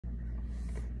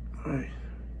Alright,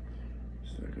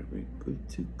 so I gotta be good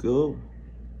to go.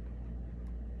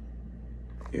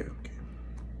 Yeah, okay.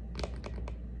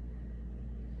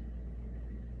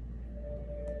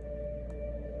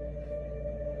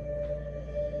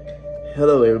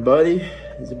 Hello everybody,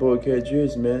 it's your boy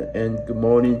Juice, man, and good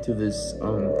morning to this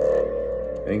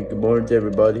and good morning to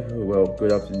everybody who, well,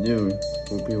 good afternoon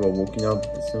for people are waking up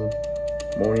some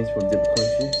mornings from different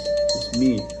countries. It's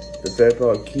me, the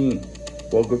Vampire King.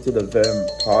 Welcome to the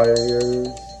Vampire's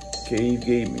Cave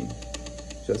Gaming.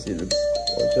 What should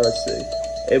I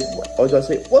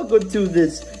say? Welcome to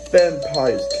this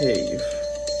Vampire's Cave.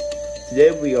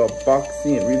 Today we are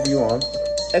boxing and review on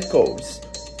Echoes,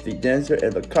 the Dancer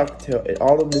and the Cocktail, an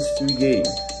auto mystery game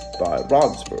by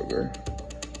Robsburger.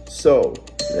 So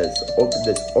let's open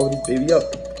this baby up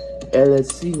and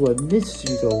let's see what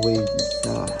mysteries are waiting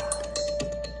inside.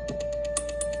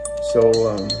 So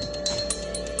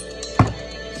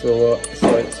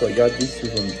I got these two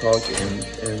from Target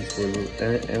and for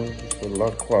a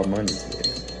lot of money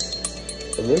today.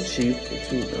 A little cheap for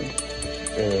two of them.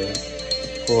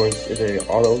 Of course, it's an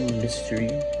auto mystery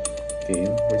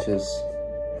game, which has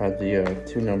the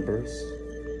two numbers,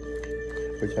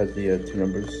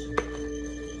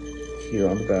 here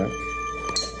on the back.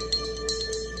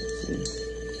 Let's see.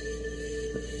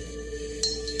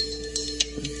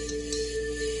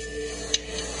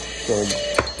 So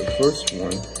the first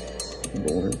one,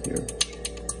 go in here.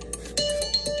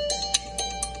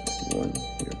 One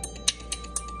here.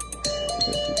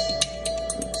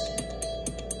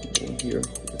 Go here.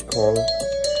 It's called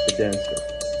the Dancer.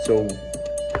 So,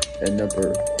 and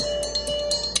number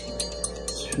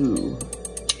 2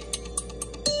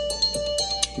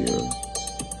 here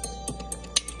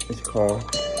is called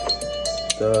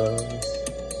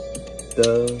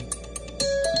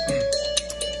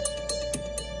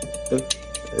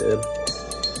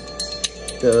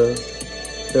the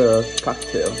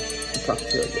cocktail,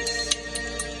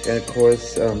 yes. And of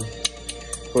course,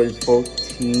 for it's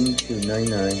 14 to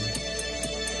 99,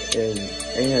 and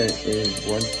it is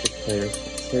 1 to player. It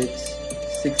takes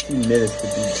 60 minutes to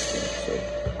beat this game. So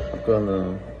I'm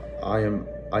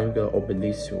gonna open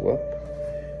these two up,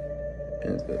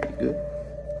 and it's gonna be good.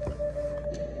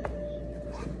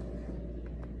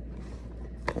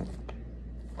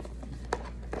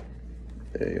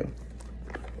 There you go.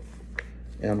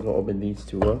 And I'm gonna open these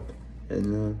two up,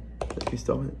 and let's get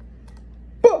started.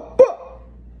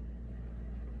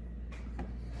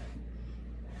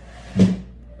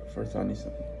 First, I need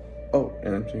something. Oh,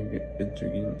 and I'm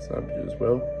drinking sandwiches as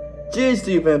well. Cheers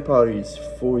to you vampires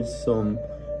for a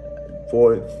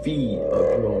feed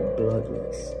of your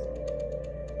bloodlust.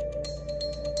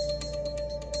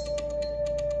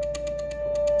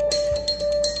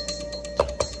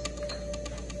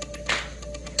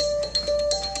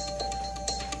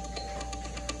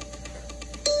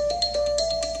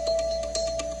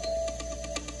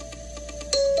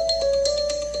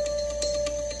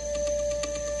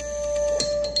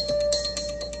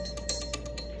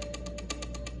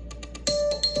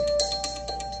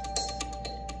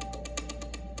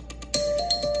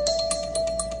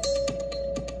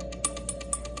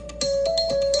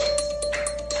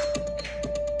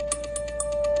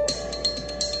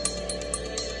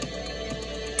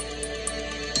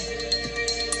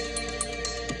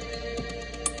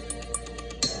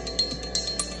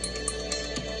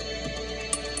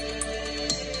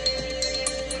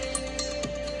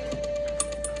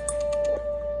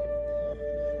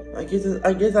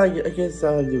 I guess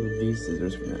I'll do with these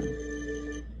scissors for now,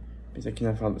 because I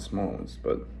cannot find the small ones,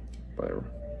 but whatever.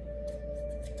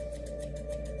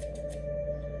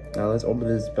 Now let's open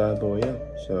this bad boy up,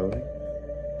 shall we?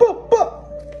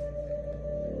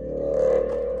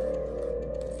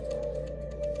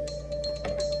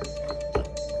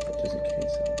 Just in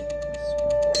case.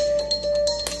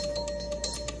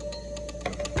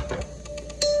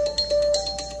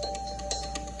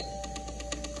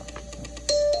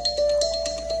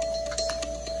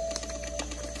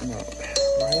 Now,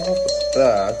 right off the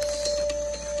bat,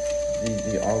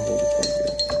 the artwork is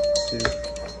pretty good.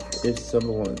 If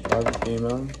someone wants to try this game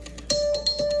out,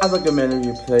 I recommend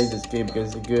you play this game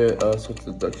because it's a good sort of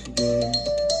deduction game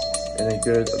and a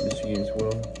good mystery game as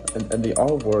well. And the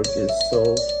artwork is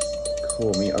so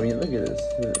cool. I mean, look at this.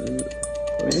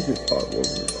 This artwork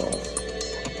is awesome.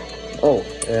 Oh,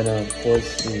 and of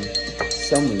course the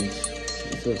summons.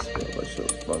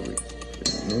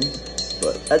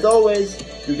 But as always,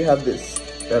 you can have this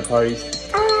parties.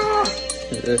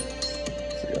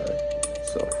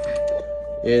 So,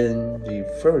 in the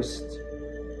first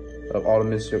of Auto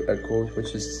Mystery of Echoes,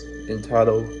 which is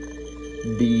entitled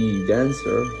The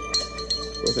Dancer,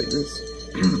 goes like this.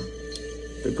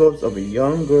 The ghost of a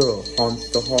young girl haunts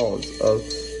the halls of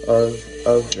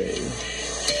a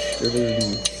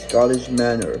literally Scottish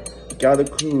manor. Gather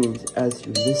clues as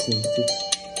you listen to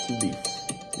the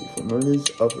familiars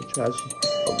of a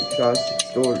tragic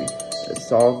story and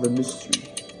solve the mystery.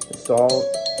 Solve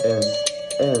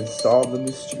the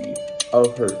mystery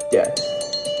of her death.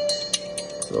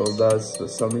 So that's the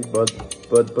summary, but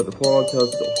the Paul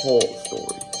tells the whole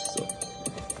story.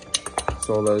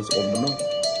 So let's open them up.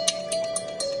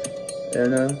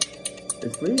 And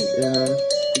it's free, and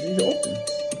it's easy to open.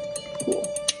 Cool.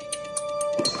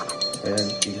 And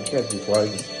you can catch this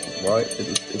why it's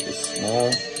a small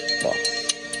box.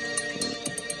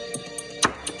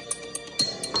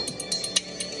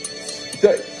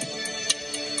 Stay.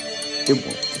 It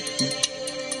won't.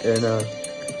 And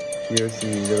here's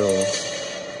the little.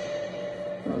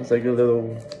 It's like a little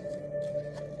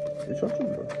instruction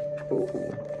book. Oh.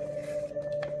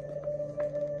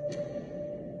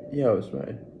 Yeah, I was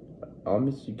right. I'll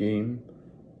miss you game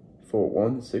for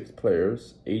 1 to 6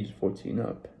 players, age 14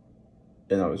 up.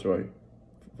 And I was right.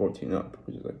 14 up,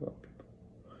 which is like a lot of people.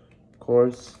 Of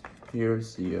course,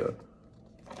 here's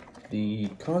the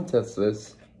contest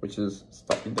list, which is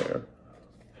stopping there.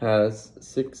 Has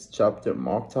 6 chapter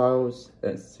mark tiles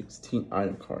and 16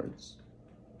 item cards.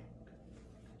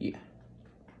 Yeah.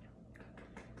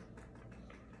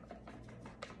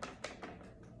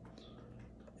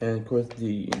 And of course,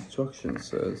 the instruction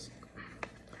says,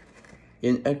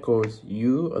 in Echoes,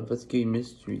 you investigate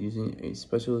mystery using a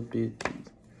special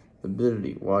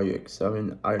ability. While you examine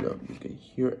an item, you can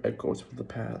hear echoes from the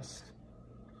past.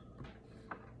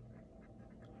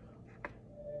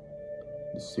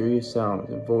 Mysterious sounds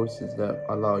and voices that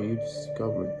allow you to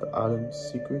discover the item's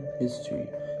secret history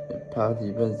and past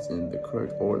events in the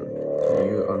correct order. Can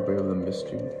you unveil the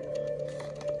mystery?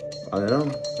 I don't know.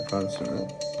 I found it somewhere.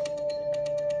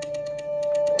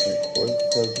 Of course, it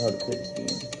tells how to play this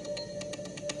game.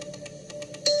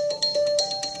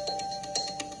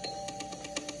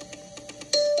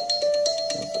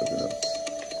 Let's open up.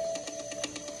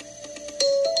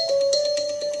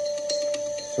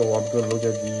 So I'm gonna look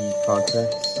at the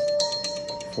context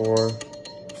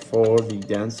for the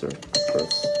dancer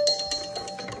first.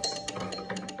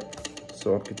 So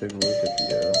I can take a look at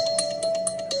the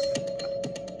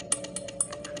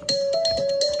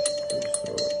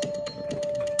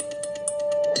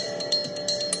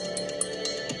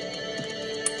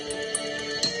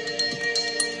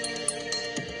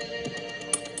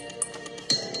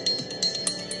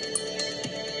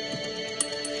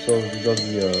so these are the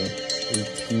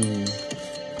 18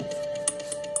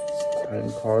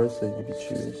 item cards that you can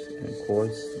choose, and of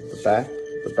course the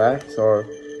backs are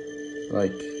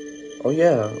like, oh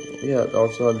yeah, they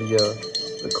also have the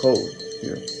code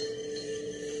here.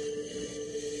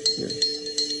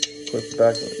 Of course the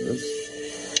back of this,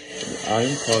 the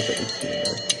item cards are 18.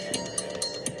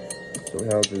 So we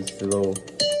have this little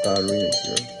ballerina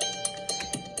here.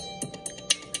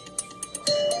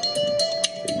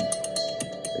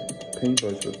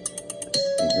 Paintbrush with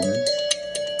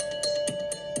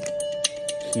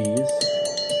keys,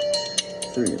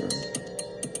 3 of them.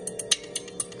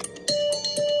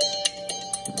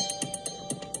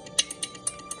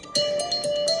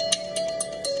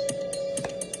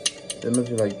 It must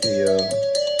be like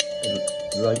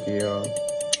like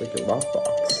a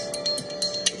lockbox.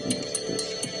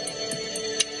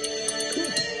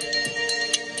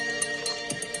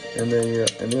 And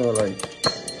they are like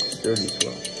sturdy as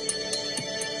well.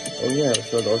 Oh yeah,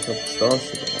 so they also have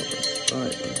stars to the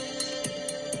right.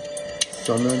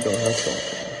 Some of them don't have stars.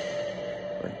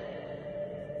 Right.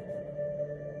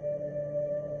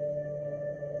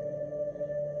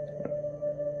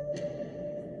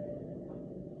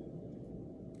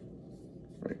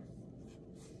 Right.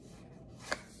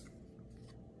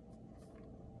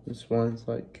 This one's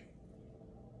like,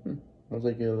 looks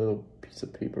like a little piece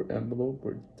of paper envelope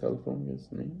where the telephone gets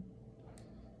the name.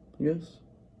 I guess.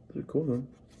 Pretty cool though.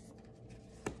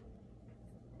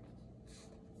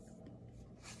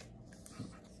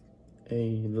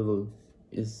 A little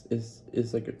is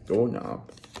like a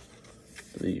doorknob,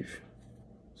 I believe.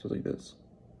 So like this.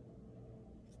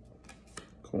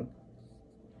 Cool.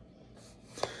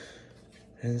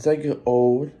 And it's like an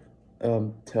old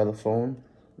telephone,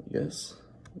 I guess.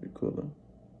 Pretty cool though.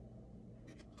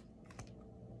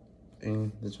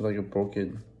 And this was like a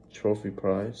broken trophy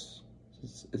prize. It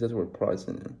says the word prize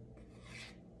in it.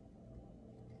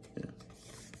 Yeah.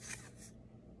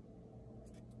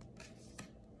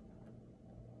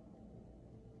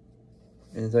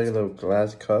 And it's like a little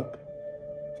glass cup.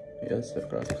 Yes, a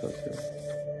glass cup here.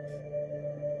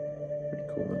 Pretty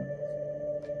cool though.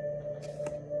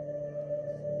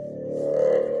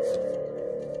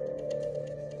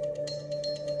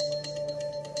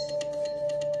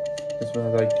 This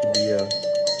one has like the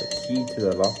key to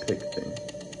the lockpick thing.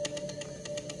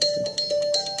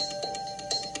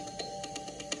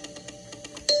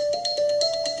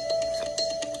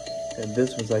 And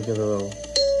this was like a little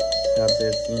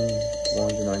tablet thing,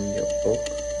 190 a book.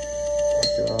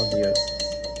 Show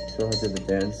how the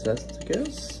dance test, I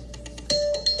guess.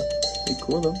 Pretty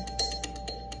cool though.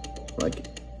 Like it.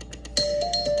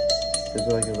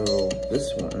 There's like a little,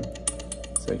 this one.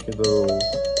 It's like a little,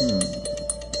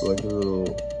 like a little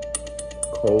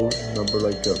code number,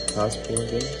 like a passport, I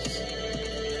guess.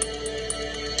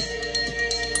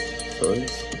 So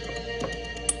it's.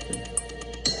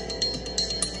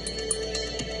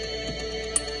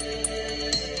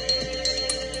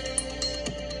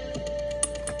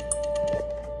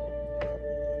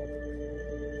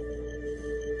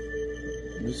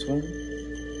 This one,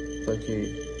 it's like a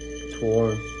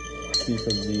torn piece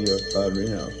of the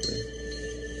ballerina outfit,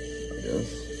 I guess.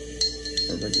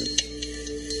 And like this.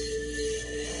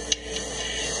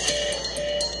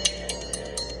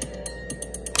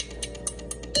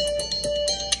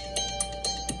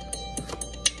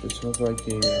 This one's like a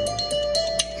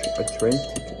train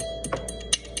ticket.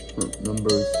 Number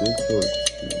 6 or 2.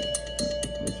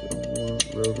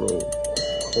 Railroad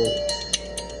code.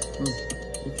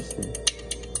 Interesting.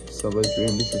 Subway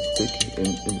dream, this is thick in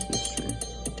industry.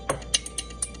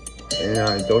 And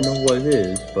I don't know what it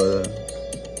is, but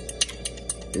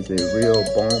it's a real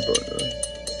barn burner.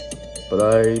 But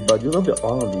I do love the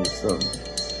all of these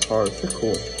cars, they're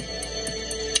cool.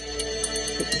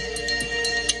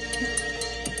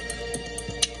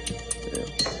 Yeah.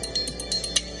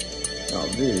 Now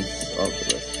this,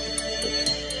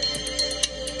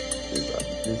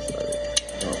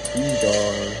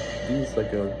 these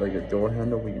like a door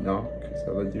handle when you knock,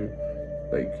 so that you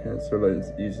like cancel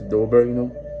like use the doorbell, you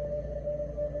know.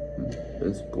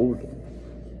 It's golden,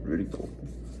 really golden.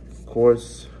 Of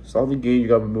course, solid gate you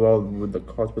gotta move out with the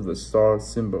cards with the star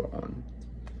symbol on,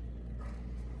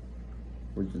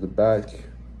 which is the back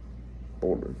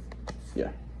border.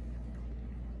 Yeah.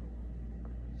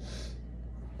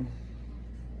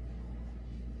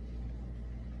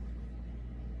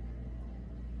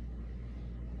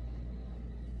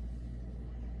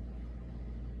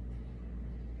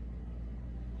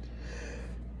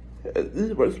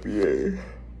 This must be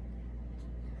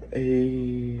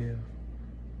a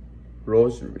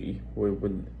rosary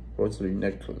with rosary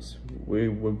necklace.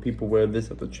 When people wear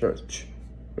this at the church,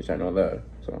 which I know that.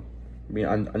 So I mean,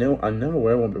 I never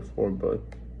wear one before, but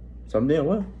someday I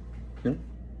will. You know,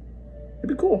 it'd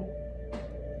be cool.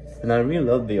 And I really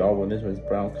love the all one. This one's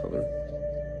brown color,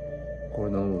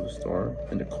 going on with the star,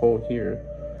 and the code here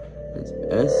is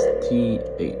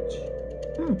STH.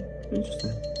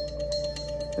 Interesting.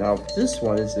 Now this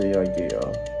one is like a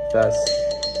fast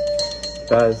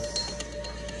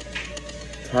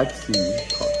taxi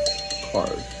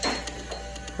card.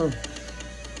 Cool.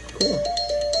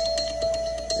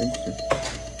 Interesting.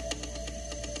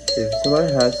 If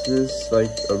somebody has this,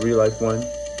 like a real life one,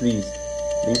 please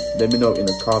let me know in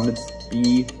the comments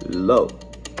below.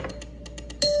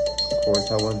 Of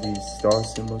course, I want these star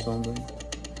symbols on them.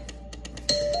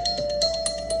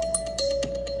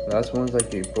 Last one's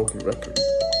like a broken record.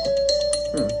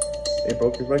 A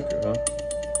broken record, huh?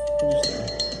 Interesting.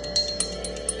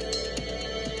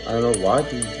 I don't know why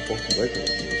these broken record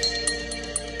like this.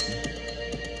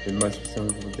 It must be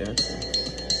something with dancing.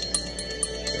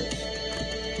 Yes.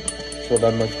 So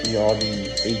that must be all the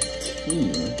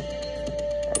 18.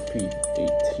 I repeat,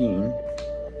 18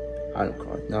 item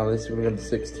cards. Now let's look at the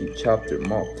 16th chapter,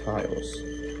 mock tiles.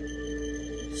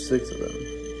 6 of them.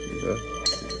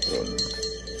 1,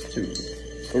 2,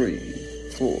 3,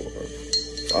 4,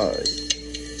 5,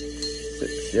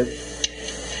 6. Yep.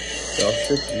 There are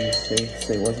 6 of these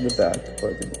same ones in the back,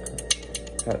 but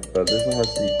this one has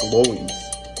the glowing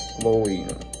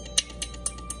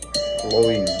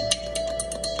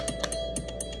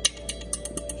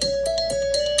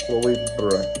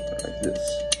bright like this.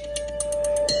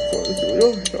 So this is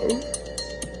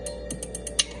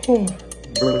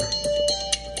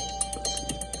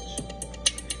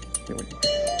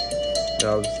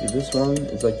now see, this one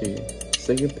is like a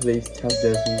 2nd place tap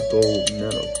dancing gold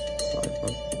medal.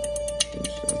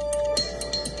 Interesting.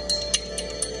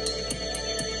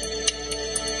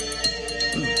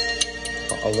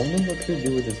 I wonder what they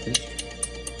do with this history.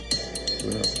 Who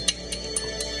knows?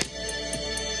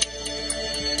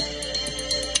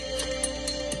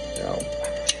 Now,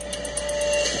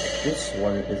 this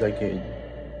one is like a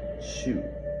shoe.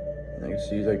 And you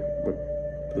see, like with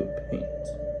blue paint.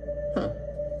 Huh.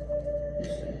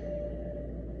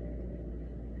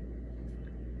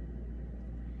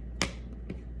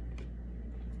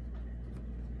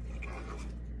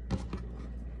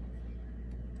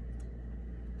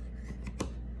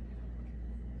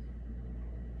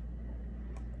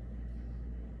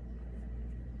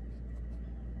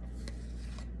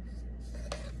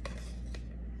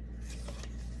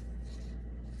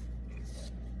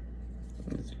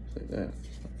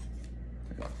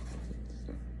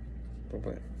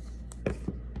 But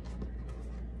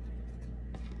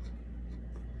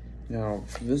now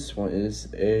this one is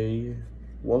a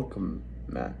welcome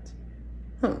mat.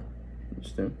 Huh.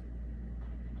 Interesting.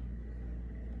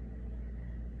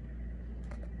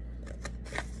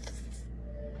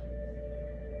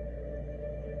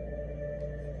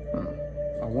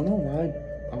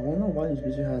 I wonder why this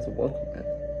picture has a welcome mat.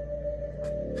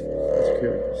 That's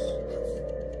curious.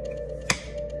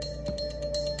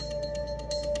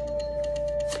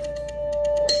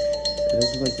 This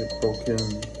is like a broken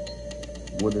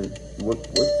wood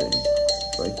thing,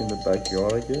 like in the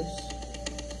backyard, I guess.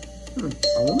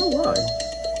 I wonder why.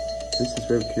 This is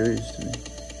very curious to me.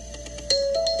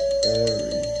 Very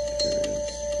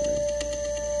curious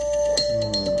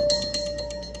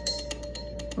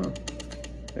to me.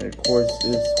 And of course,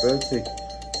 it's better to take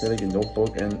like a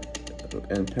notebook and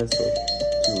pencil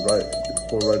to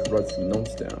write some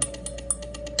notes down.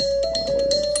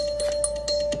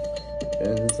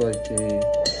 And it's like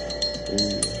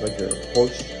a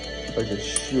horse, like a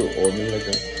shoe, or maybe like a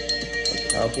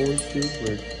cowboy shoe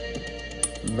with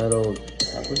metal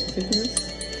tappers. I think it is.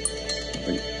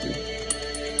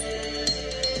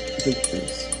 Take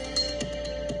this.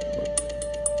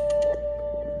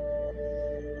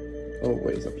 Oh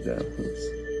wait, it's upside down. Oops.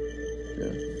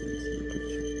 Yeah, it's the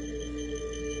picture.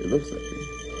 It looks like it.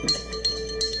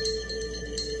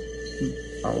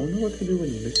 I don't know what to do with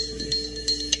the mystery.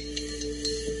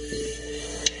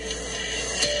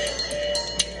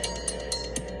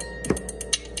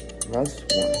 Last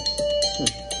one.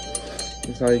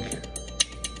 It's like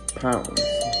pounds,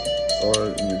 or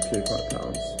in the UK called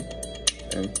pounds,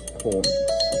 and coins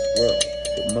as well,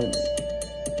 for money.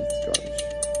 It's Scottish.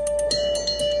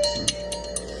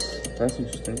 That's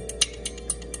interesting.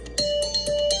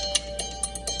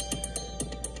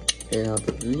 And I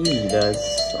believe that's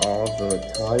all the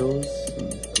tiles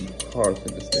and cards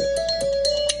in this deck.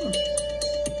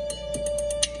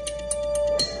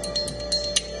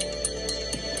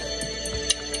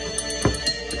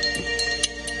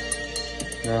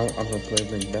 Now I'm gonna play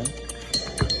Link back.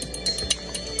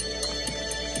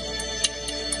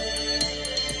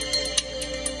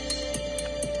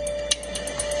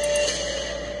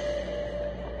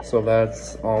 So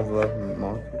that's all the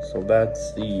markers. So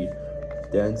that's the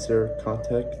dancer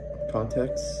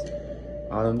context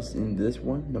items in this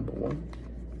one, number 1.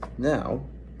 Now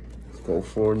let's go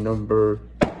for number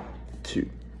 2,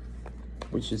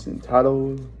 which is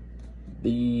entitled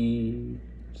the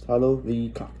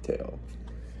cocktail.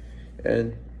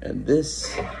 And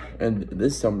this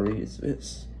summary is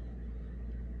this.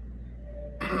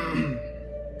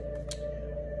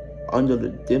 Under the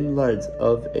dim lights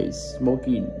of a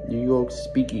smoky New York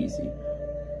speakeasy,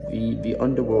 the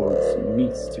underworld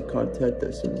meets to contact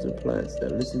the sinister plants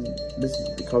that listen to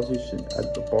the conversation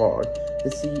at the bar to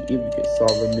see if you can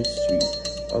solve the mystery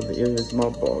of the infamous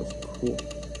mob boss,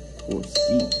 Cool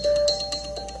Steve.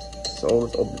 So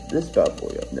let's open this bad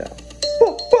boy up now.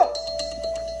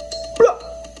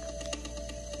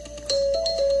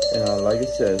 And like I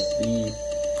said,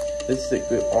 this is a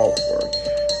good artwork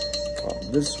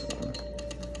on this one,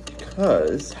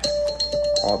 because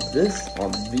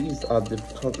on these are the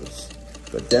colors.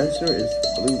 The dancer is the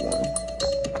blue one,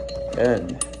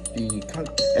 and the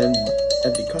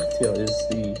cocktail is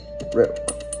the red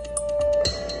one.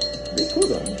 Pretty cool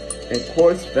though. And of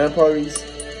course, vampires,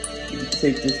 you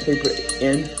take this paper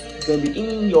and it's gonna be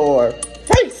in your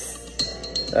face.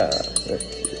 Let's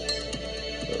see.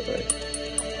 Alright.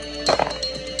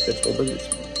 Let's open this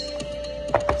one.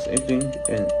 Same thing,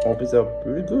 and opens up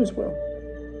really good as well.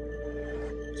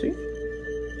 See?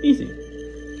 Easy.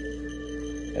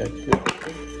 And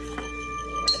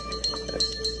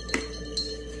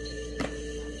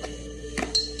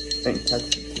touch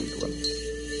this one.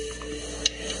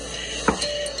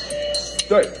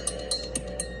 Good.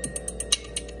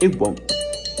 It won't.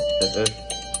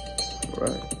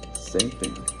 Right. Same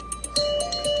thing.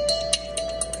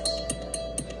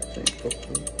 Same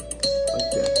photo.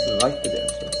 Okay. Like the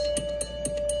dancer.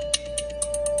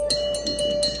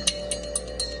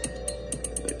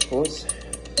 Of course,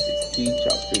 16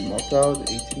 chapter marked out,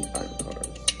 18 iron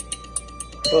cards.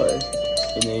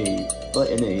 But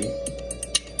in a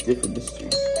different mystery,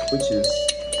 which is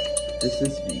this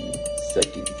is the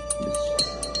second mystery.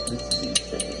 This is the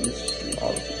second mystery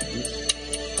of this.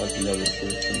 I've never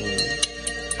seen familiar.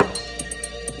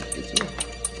 It's good.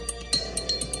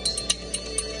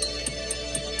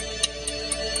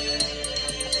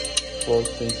 Full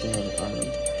thinking on the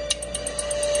island.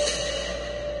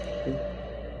 Okay.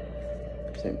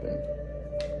 Same thing.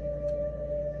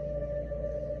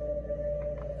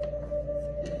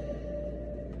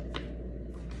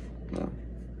 Now,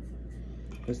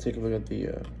 let's take a look at the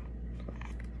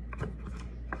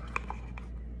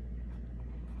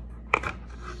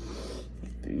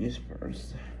these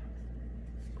first.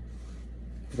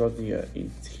 We got the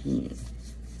 18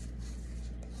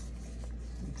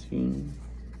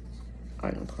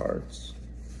 item cards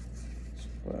as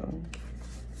well.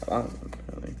 A lot of them,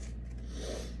 apparently.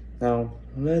 Now,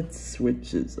 let's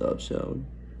switch this up, shall we?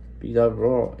 Because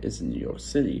Raw is in New York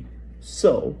City,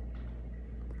 so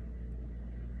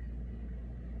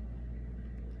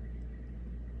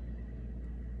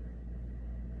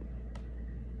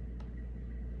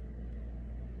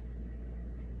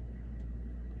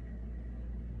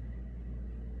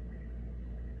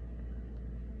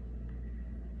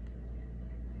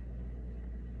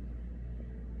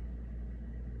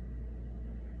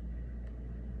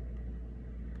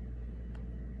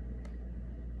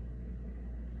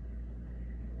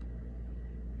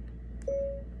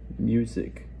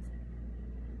music.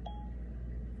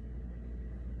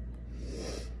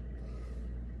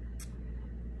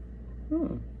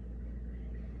 Oh.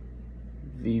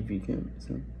 VV Games,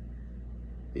 huh?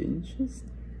 Interesting.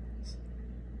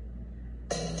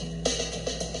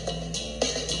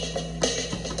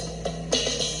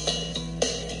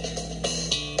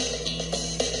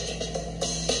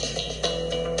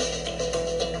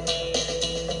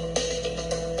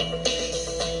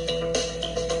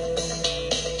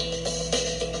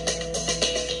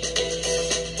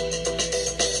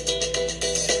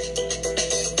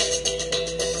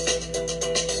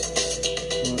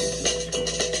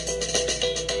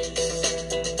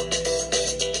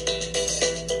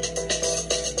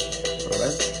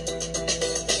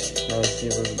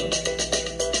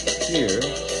 Here,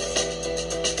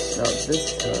 now this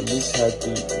time this had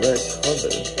the red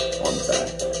color on back.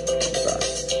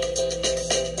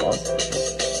 Awesome.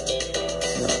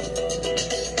 Now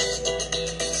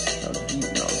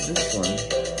this one.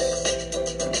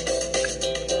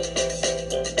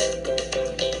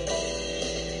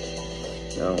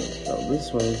 Now this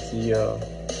one is the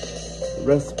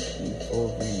recipe for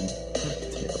the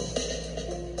cocktail.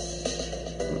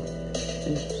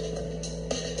 Interesting.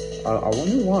 I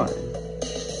wonder why.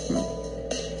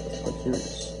 I'm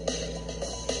curious.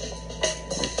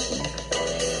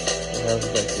 We have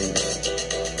like a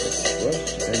brush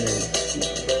and a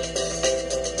speaker.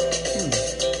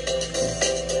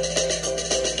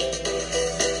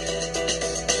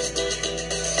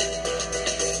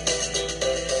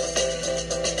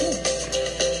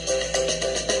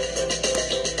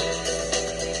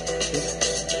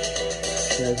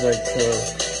 It has like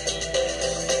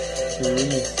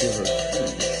really silver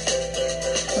keys.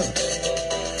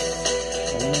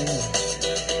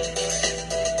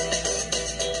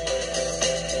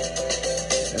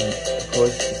 And of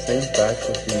course the same back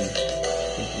with the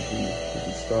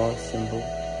star symbol.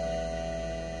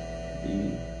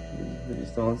 The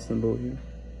star symbol here.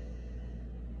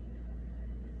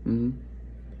 And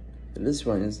this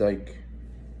one is like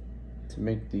to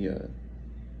make the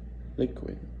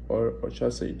liquid, or should I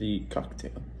say the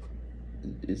cocktail,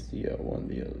 is the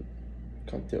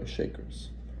cocktail shakers.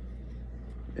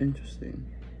 Interesting.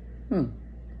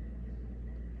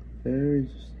 Very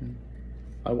interesting.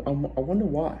 I wonder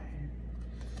why.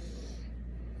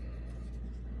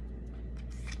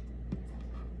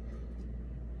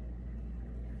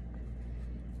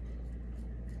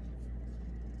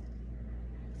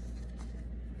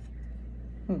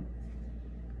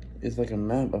 It's like a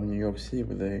map of New York City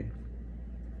with a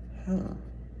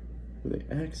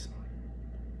X on it.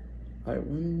 I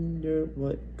wonder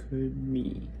what could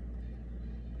mean.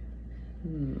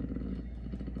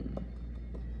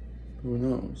 Who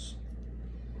knows?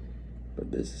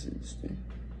 But this is interesting.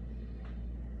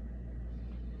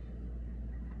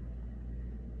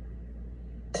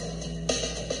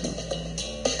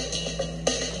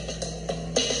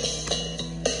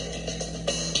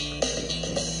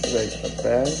 Like a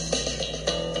bag,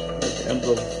 like an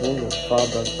envelope full of $5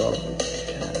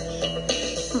 cash.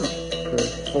 For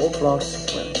 4 blocks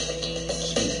rent.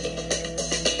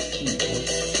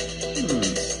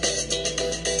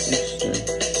 Interesting.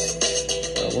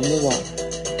 I wonder why.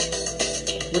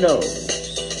 Who knows?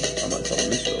 I might tell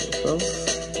this show, so.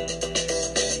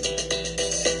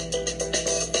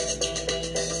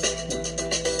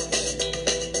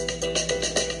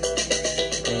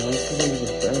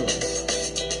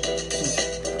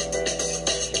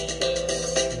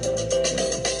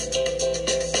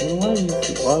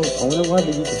 I wonder why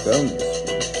they use the bell in this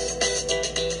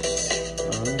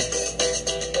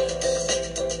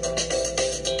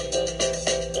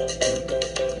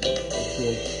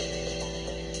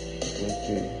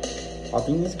I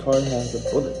think this card has a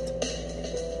bullet.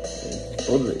 It's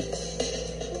bullet.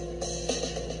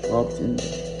 robbed in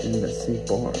the same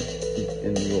bar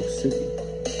in New York City.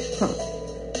 Huh.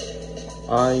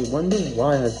 I wonder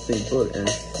why I say book and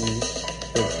see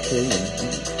the K and D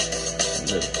and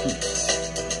the P.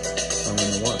 I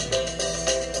wonder why.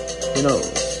 Who knows?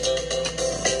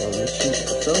 So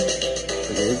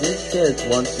these kids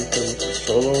want to play with the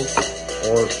solo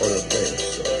or other players.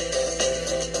 So.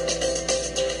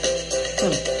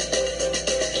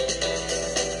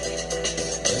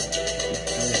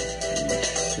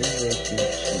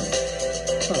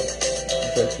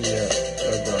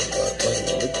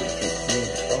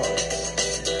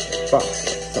 Fox,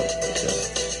 something like that.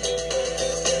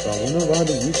 So I wonder why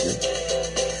they use it.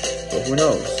 But who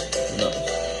knows? Who knows?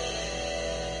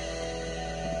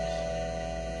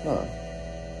 Huh.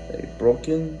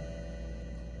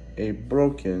 A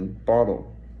broken bottle.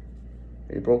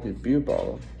 A broken beer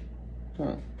bottle.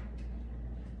 Huh.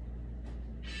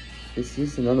 Is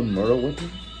this another murder weapon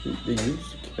they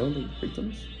use to kill the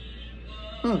victims?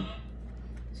 Huh.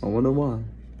 I wonder why.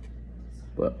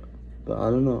 But I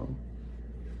don't know.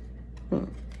 Huh.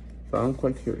 But I'm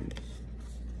quite curious.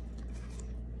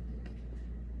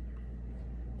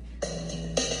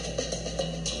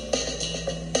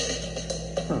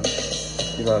 Huh.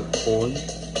 You got corn,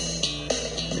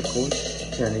 nickels,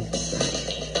 pennies, and cents.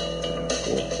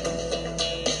 Gold coins.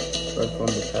 Right from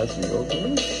the past New York.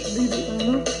 Maybe, I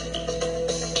don't know.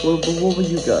 Well, but what were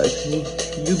you guys? You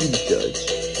be the judge.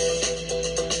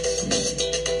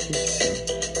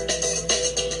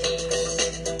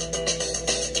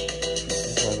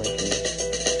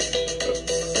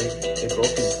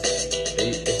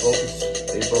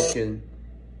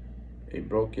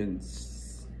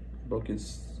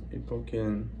 A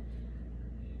broken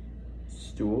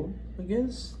stool, I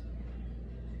guess.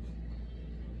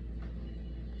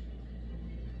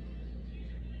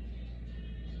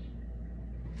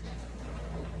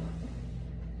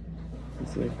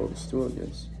 It's like a broken stool, I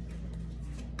guess.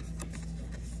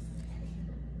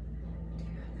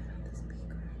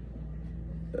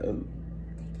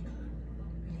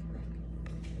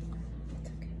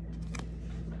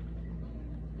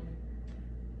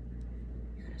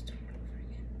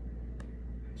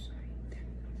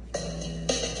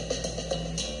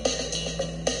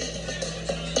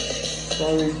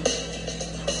 Sorry.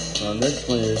 Next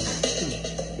one is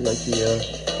like the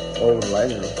old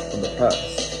lighter from the past.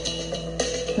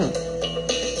 Huh.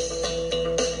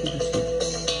 Interesting.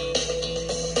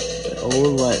 The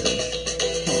old lighter.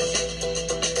 Huh.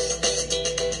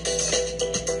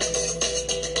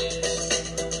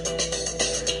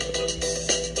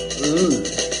 Ooh,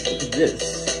 look at this.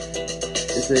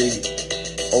 It's a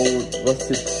old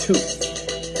rusted tooth.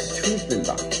 A tooth been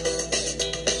knocked.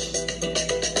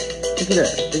 Look at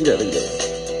that, look at that, look at that.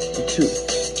 A tooth.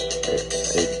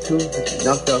 A tooth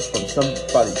knocked out from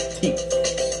somebody's teeth.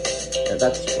 And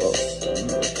that's gross.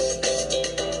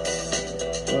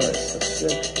 Alright, that's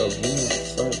it. A room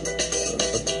outside of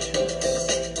the tooth.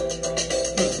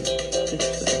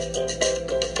 Interesting.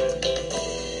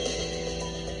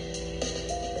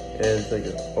 And it's like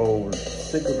an old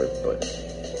cigarette butt.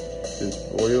 This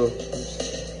royalties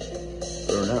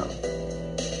burn out.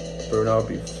 Burn out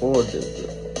before the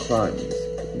crime is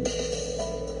committed.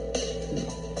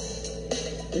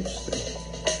 Interesting.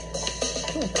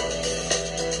 Huh.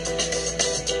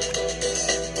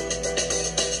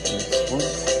 Next one.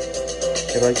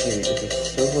 I like it. It's a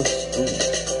silver spoon.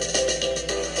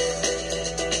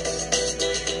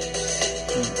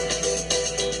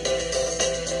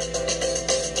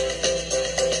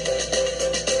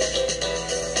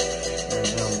 And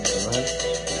now the last.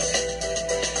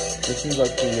 This is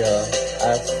like the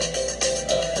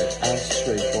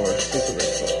ashtray for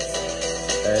cigarette butts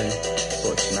and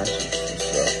for matches as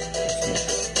well.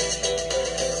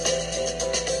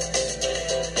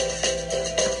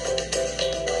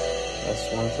 That's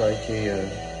one's like a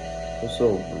also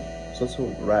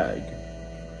rag.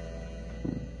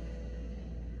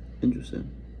 Interesting.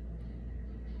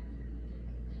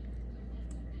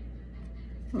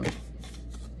 Huh.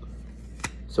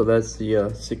 So that's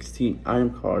the 16 iron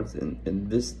cards in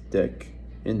this deck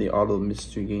in the auto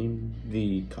mystery game,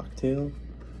 the cocktail.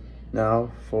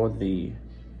 Now for the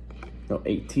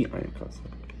 18 iron cards.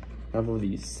 Now for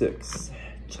the six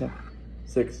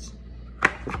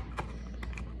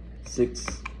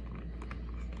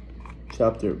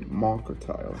chapter marker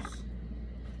tiles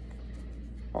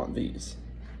on these.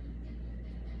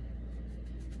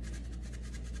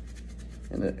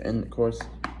 And of course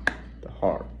the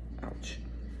heart. Ouch.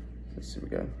 Let's see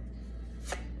what we got.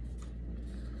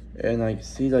 And I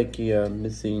see like a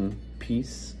missing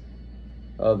piece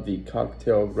of the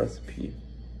cocktail recipe.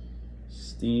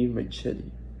 Steve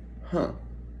Machete. Huh.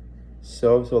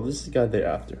 So this is the guy there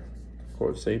after. Of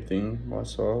course, same thing.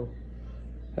 Marcel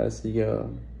has the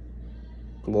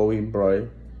glowing bright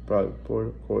board,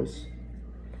 of course.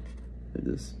 It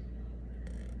is.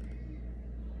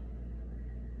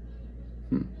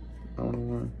 I don't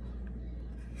know why.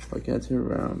 I can't turn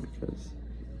around because,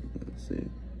 let's see.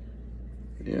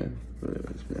 Yeah, but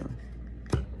anyways, yeah.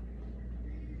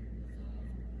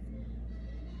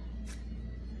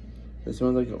 This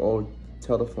one's like an old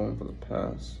telephone from the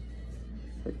past.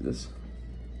 Like this.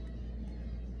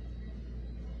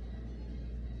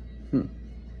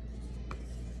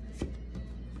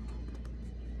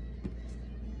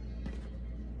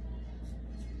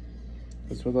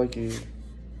 This was like a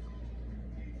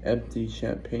empty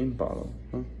champagne bottle,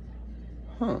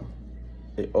 huh?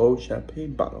 A old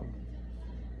champagne bottle.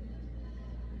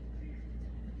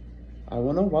 I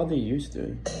wonder why they used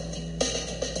it.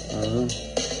 I don't know.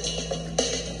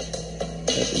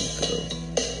 That is good.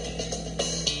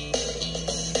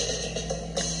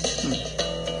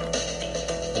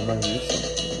 I might use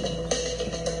something.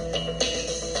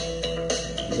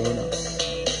 I don't know.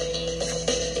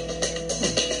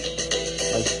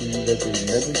 I see that they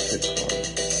never ship card.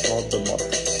 Solve the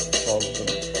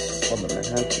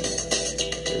Manhattan.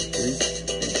 There's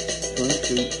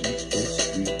 22 East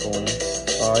Street corner.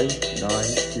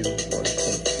 5921.2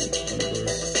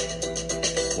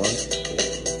 number 14.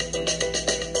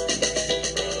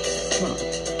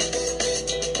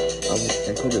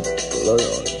 I put this blood on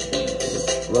it. There's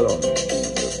blood on the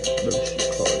membership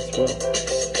card as well.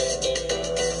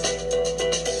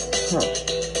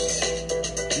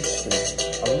 Interesting.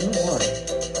 I don't know why.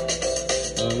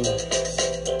 I don't know.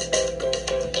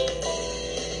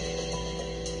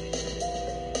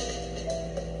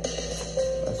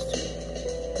 That's two.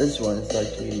 This one is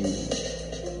like a.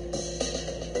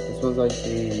 This one's like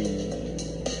a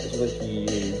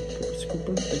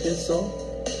scooper, I guess so,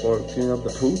 or cleaning up the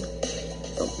poop,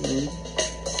 something.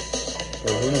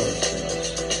 Or who knows?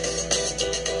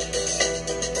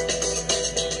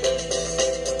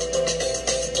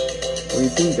 What do you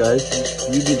think, guys?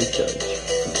 You be the judge.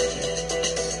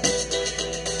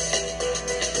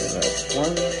 The last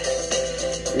one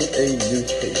is a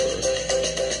newspaper.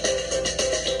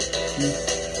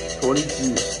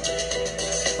 22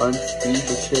 on Steve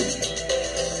Machete.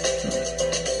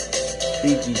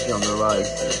 Speakeasy on the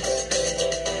rise.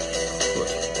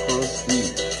 Proceed,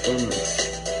 endless,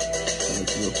 and if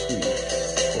you'll see,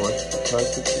 watch the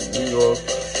classic in New York.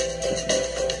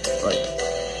 Right.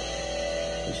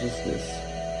 Which is this.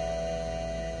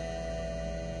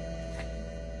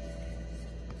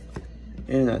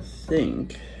 And I think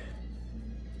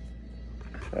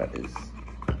that is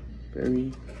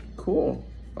very cool.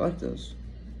 I like this.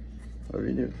 I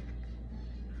really do.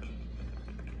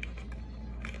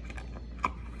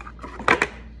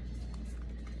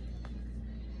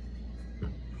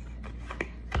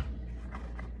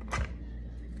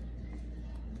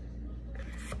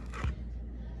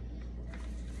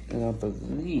 And I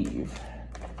believe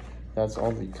that's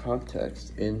all the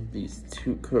context in these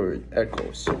two current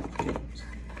Echoes games.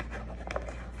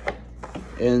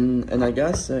 And I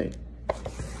gotta say,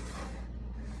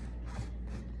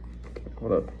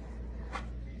 hold up.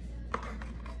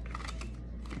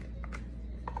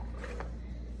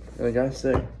 And I gotta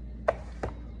say,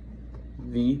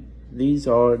 these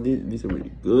are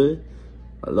really good.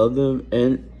 I love them,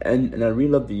 and I really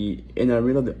love the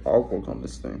artwork on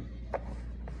this thing.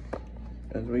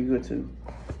 That's really good too.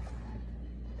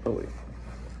 Oh wait.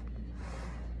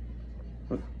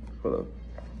 Hold up.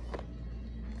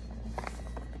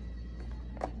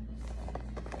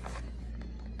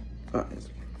 Alright.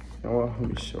 Now let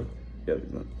me show. Yeah,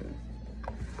 it's not there.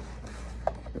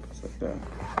 It's like that.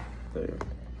 There.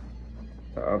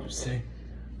 I'll just say.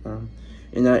 And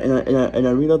I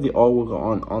really love the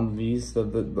artwork on these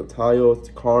the tiles,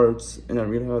 the cards, and I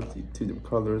really love the two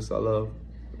colors. I love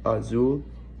azul,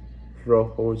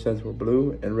 rojo, which stands for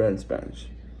blue, and red in Spanish.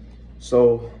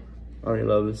 So I really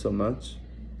love it so much.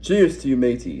 Cheers to you,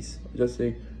 mateys. Just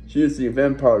say cheers to you,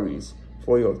 vampires,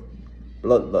 for your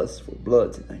bloodlust for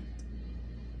blood tonight.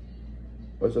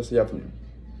 Or just the afternoon.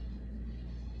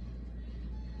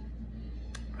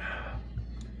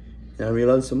 And I really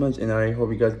love it so much, and I hope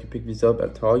you guys can pick these up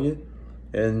at Target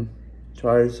and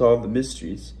try to solve the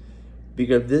mysteries.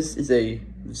 Because this is a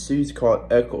series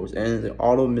called Echoes, and it's an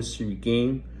auto mystery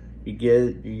game. You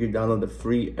can download the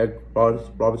free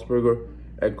Robertsburger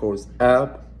Echoes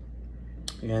app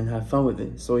and have fun with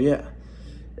it. So yeah,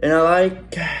 and I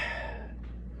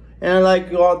like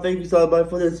you all. Thank you so much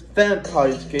for this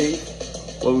Vampires game,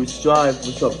 where we strive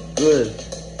for some good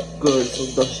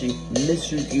seduction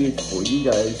mystery games for you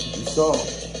guys to solve.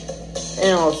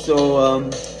 And also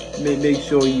make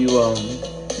sure you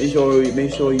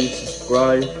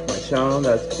subscribe to my channel.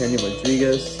 That's Kenny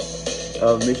Rodriguez.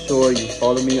 Make sure you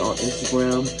follow me on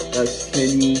Instagram. That's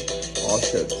Kenny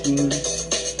R17.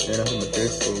 And I have my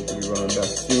Facebook will be running back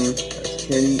soon. That's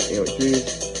Kenny A Rodriguez.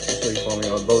 Make sure you follow me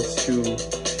on those two.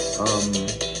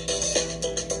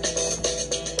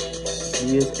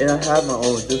 Yes, and I have my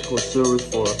own Discord server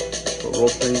for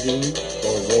role-playing games,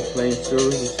 for role-playing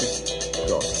servers, which is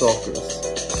Stalkers,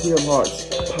 Kingdom Hearts,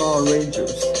 Power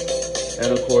Rangers, and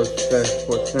of course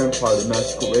Vampire the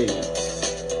Masquerade.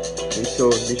 Make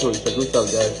sure you check those out,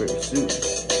 guys, very soon.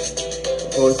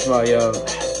 Of course, my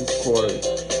Discord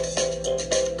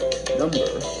number,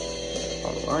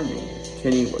 online name is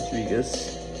Kenny Rodriguez,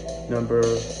 number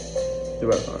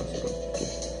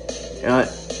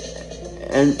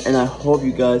and I hope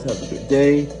you guys have a good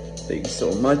day. Thank you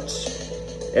so much.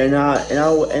 And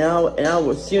I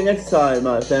will see you next time,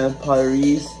 my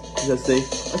vampirees. I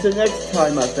said next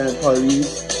time, my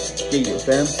vampirees. Get your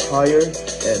vampire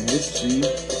and mystery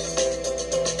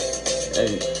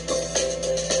and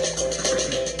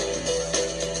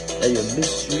your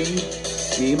mystery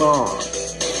game on.